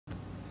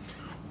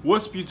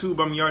What's up, YouTube?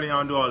 I'm Yardy. I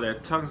don't do all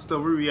that talking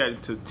stuff. We're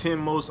reacting to 10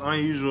 most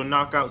unusual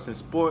knockouts in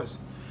sports.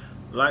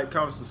 Like,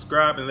 comment,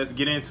 subscribe, and let's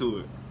get into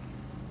it.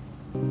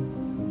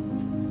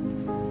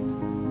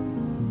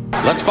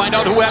 Let's find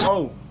out who has.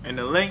 Oh, and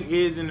the link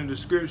is in the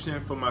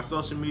description for my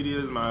social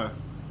medias, my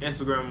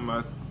Instagram, and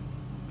my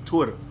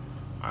Twitter.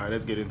 All right,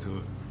 let's get into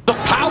it. The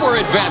power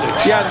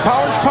advantage. Yeah,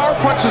 power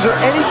punches are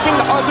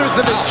anything other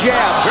than a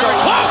jab. Very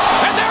close,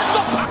 and there's the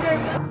power.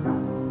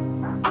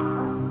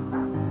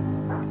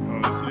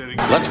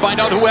 Let's find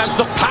out who has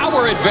the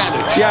power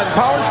advantage. Yeah,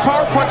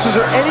 power punches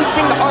are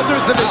anything other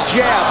than a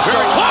jab.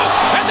 Very close,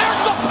 and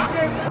there's the power.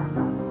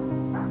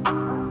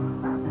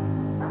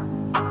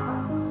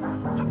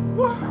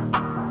 What?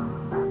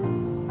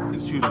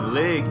 Hit you in the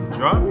leg and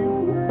drop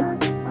you?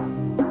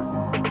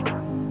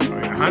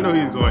 Right, I know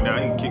he's going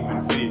down. He can kick me in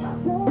the face.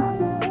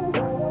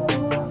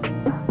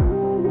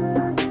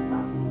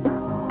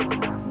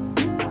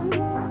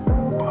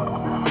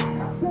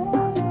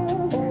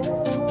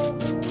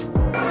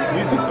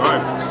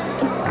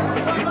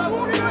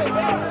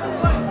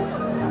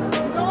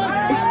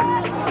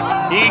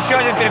 И еще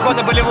один переход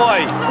на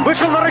болевой.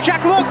 Вышел на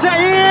рычаг локтя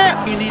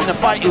и... You need in a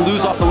fight, you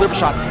lose off the liver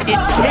shot. It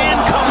can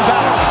come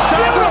back.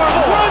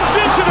 Beautiful. Runs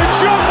into the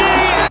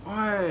jockey.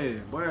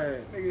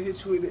 Why? Nigga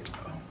hit you with it.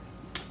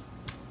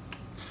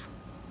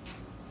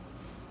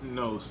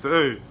 No,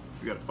 sir.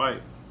 You gotta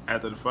fight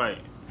after the fight.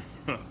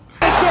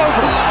 It's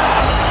over.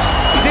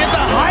 Did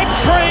the hype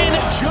train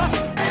just...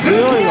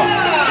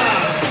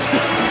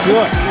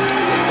 Good.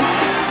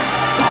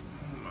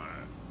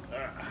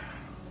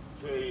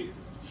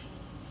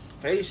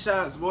 Face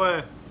shots,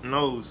 boy.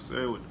 No,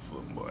 sir, with the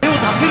foot, boy.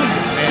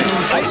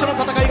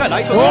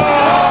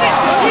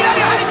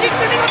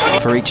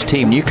 For each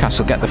team,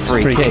 Newcastle get the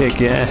free kick.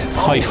 Yeah,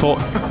 high foot.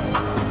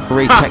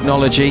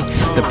 Technology.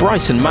 The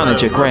Brighton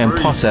manager Graham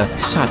Potter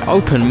sat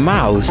open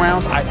mouthed.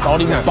 I thought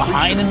he was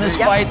behind in this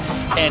fight,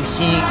 and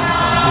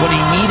when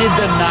he needed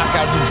the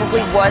knockout, he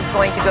probably was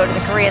going to go to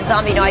the Korean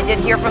Zombie. Now, I did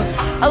hear from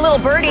a little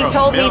birdie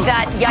told me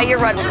that Yair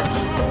Rodriguez.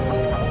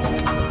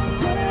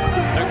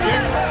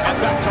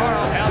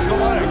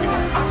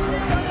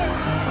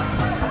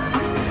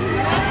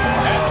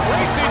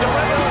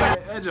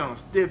 That John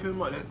stiff him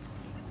like that.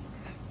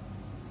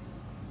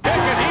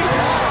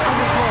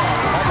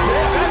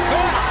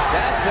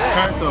 That's it.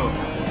 Turned up.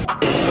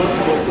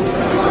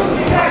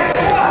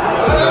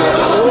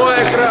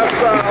 Ой,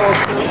 красава!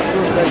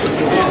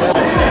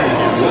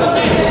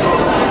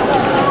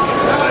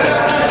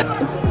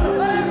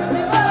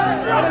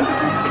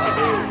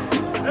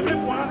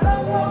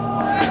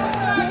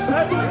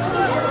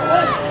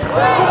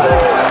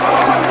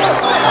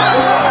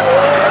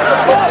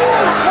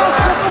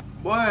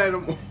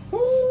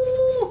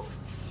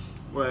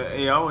 Well,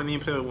 hey, I wouldn't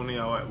even play with one of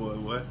y'all white boys,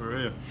 boy, for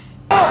real.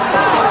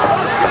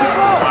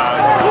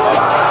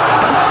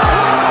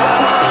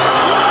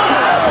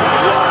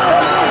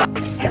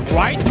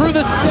 right through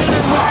the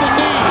center with the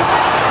knee.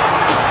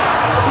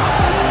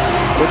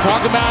 We're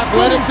talking about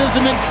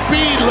athleticism and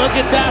speed. Look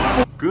at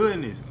that.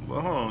 Goodness.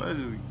 Well, hold on.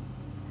 Let's just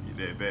get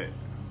that back.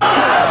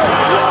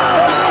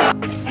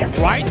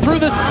 Right through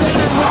the center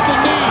with the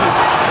knee.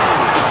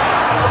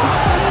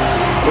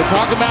 We're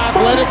talking about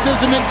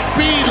athleticism and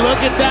speed.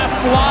 Look at that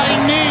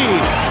flying knee.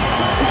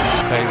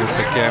 Davis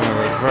again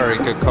with a very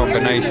good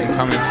combination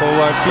coming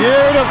forward.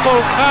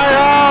 Beautiful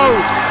KO!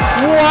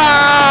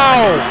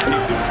 Wow!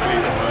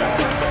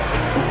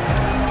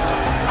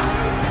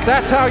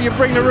 That's how you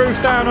bring the roof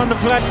down on the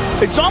plate.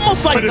 It's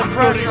almost like the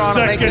pressure on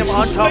him, make him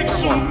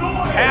uncomfortable.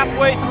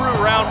 Halfway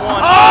through round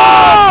one.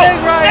 Oh!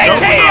 They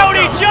KO'd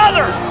each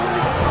other!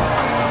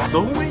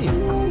 So who wins?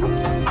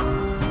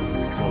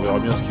 On verra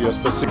bien ce qui va se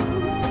passer.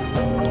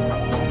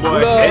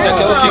 Voilà,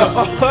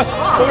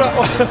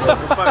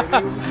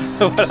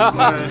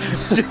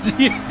 j'ai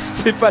dit,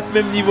 c'est pas le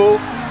même niveau.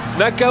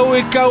 Nakao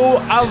et KO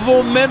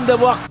avant même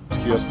d'avoir. Ce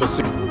qui va se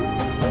passer.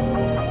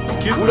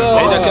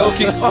 Oula, Nakao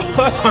qui.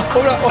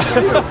 Oula.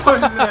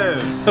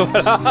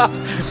 Voilà,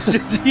 j'ai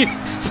dit,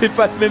 c'est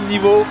pas le même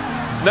niveau.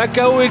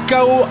 Nakao et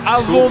KO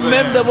avant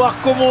même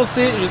d'avoir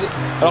commencé.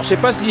 Alors je sais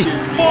pas si.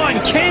 One,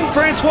 Ken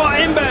Francois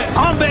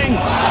Mbeng. Oh,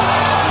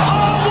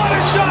 what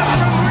a shot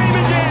from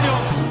Raymond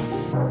Daniels.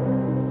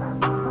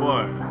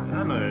 Boy,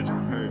 I know that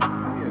hurt.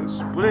 Yeah,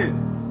 split.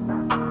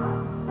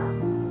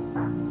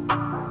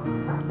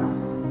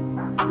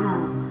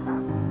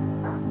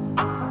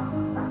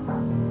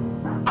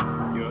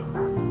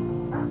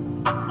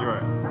 You're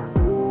right.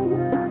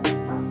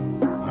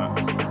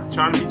 He's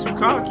trying to be too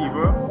cocky,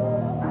 bro.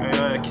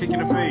 Kick in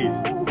the face.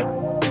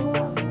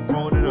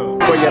 Fold it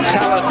up. For your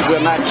talent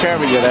will not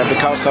carry you there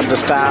because of the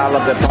style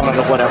of the opponent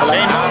or whatever.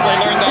 Shane Mosley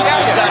learned that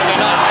last Saturday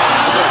night.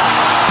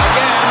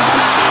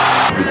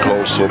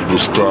 Because of the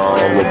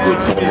style of the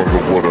opponent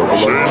or whatever.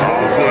 Shane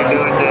Mosley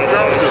learned that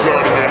last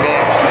Saturday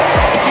night.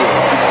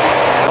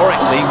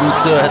 Correctly,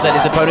 Wutzer had let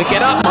his opponent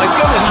get up. My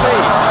goodness me!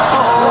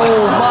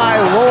 Oh my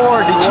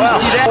lord! Did you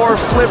see that? Or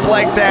flip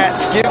like that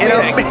in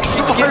a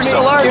mixed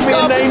martial arts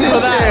competition? For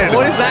that.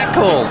 What is that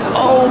called?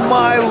 Oh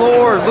my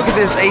lord! Look at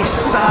this, a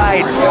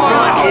side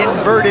front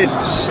inverted.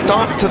 inverted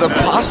stomp to the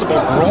possible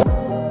groin.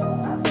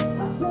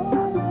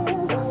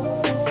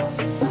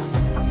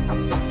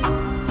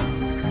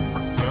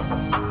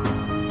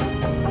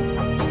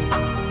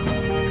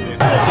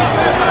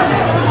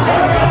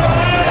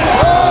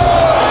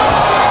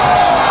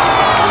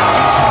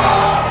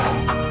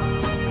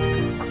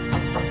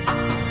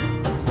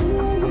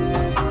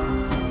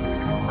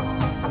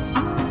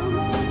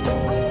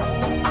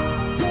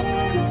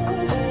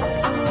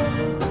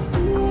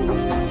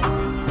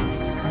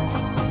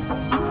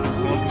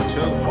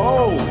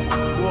 Oh,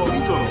 whoa,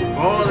 you throwing a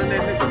ball in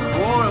that nigga,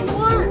 boy,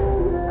 what?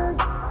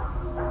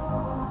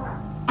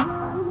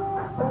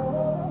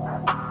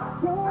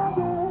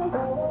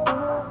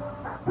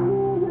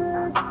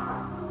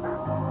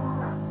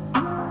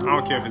 I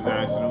don't care if it's an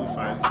accident, we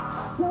fine.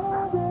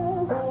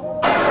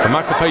 The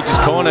Michael Page's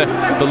corner,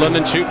 the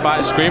London shoot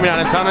fighter screaming at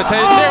Antana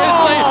Taylor,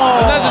 seriously,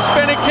 and there's a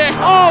spinning kick.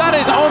 That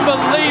is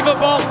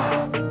unbelievable.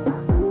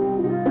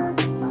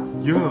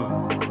 Yeah.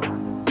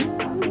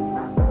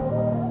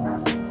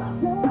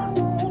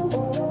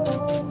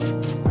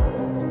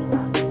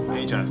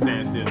 Trying to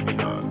stand still to be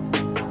hard.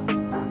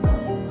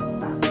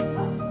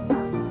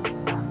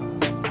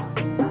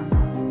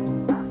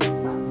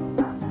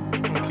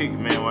 Don't kick it,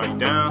 man, while you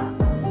down.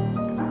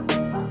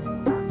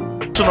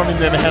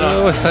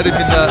 Oh, it's had him in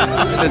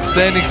that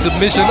standing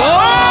submission. Oh!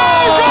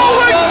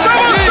 Rolling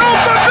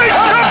somersault to beat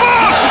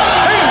Khabib!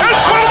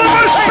 It's one of the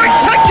most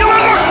spectacular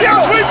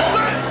knockdowns we've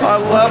seen! I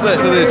love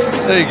it. Look at this.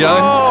 There you go.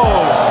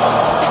 Oh.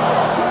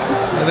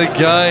 And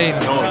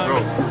again.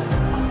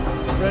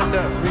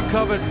 Brenda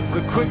recovered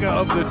the quicker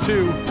of the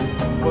two,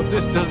 but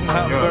this doesn't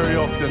happen very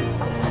often.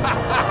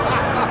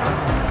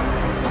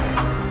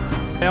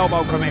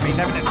 Elbow from him, he's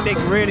having to dig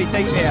really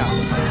deep here.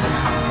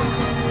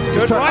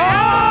 Good try.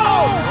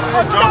 Oh! A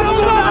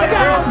double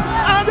knockdown!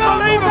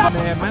 Unbelievable!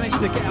 There, managed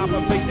to get up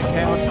and beat the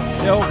count.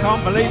 Still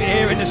can't believe it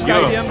here in the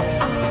stadium.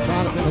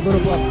 Might have been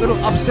a little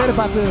upset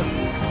about the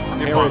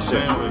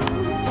Harrison.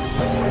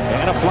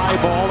 And a fly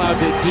ball out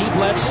to deep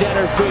left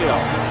center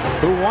field.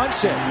 Who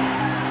wants it?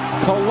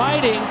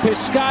 Colliding,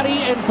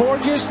 Piscotti and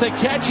Borges, the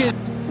catch is...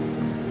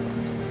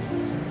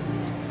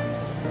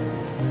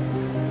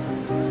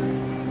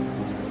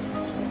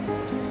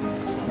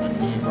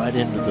 right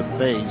into the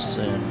face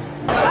and...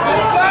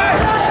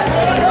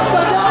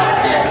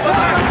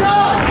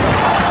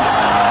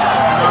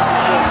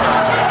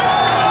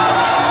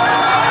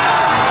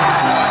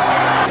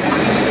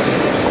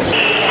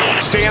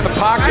 Stay in the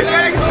pocket.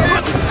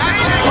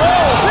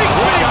 Oh, big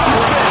spinning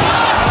fist.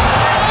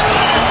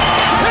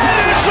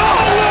 And it's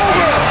all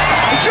over.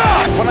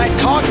 John. When I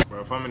talk, bro,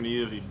 if I'm in the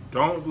UFC,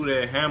 don't do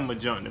that hammer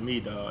jump to me,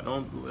 dog.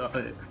 Don't do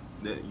that.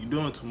 You're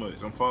doing too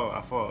much. I fall.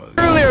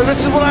 earlier,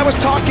 this is what I was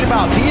talking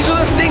about. These are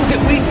the things that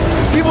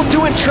people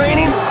do in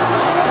training.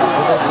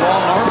 With those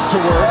long arms to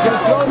work. He's going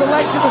to throw the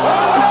legs to the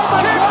side. Oh,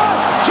 my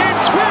God. Jim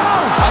Smith.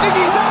 I think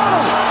he's out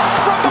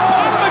from the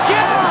bottom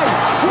again.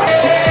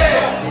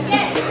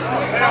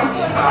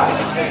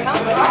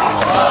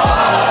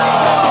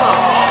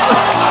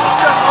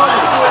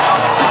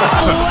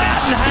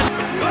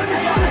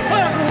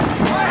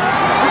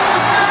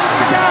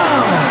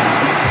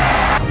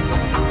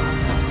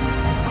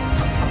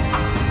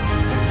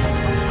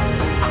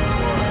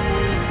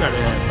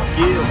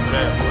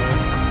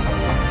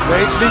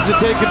 Page needs to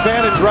take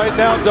advantage right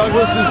now.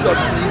 Douglas is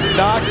he's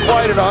not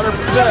quite at 100%.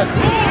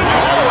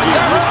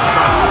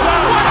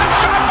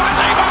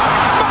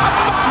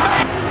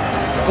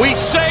 We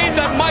say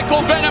that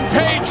Michael Venom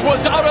Page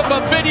was out of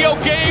a video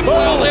game.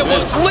 Well, it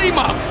was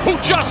Lima who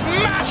just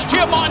mashed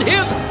him on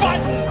his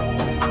button.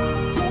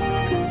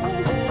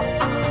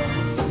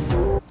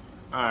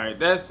 Alright,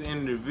 that's the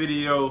end of the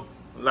video.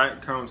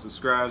 Like, comment,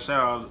 subscribe.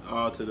 Shout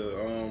out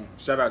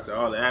to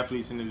all the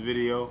athletes in this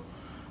video.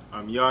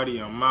 I'm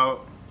Yardy, I'm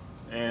out.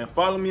 And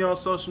follow me on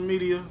social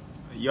media,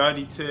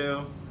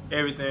 YardyTel,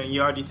 everything,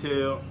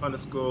 YardyTel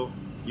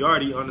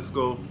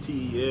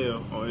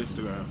 _Yardy_TEL on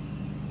Instagram.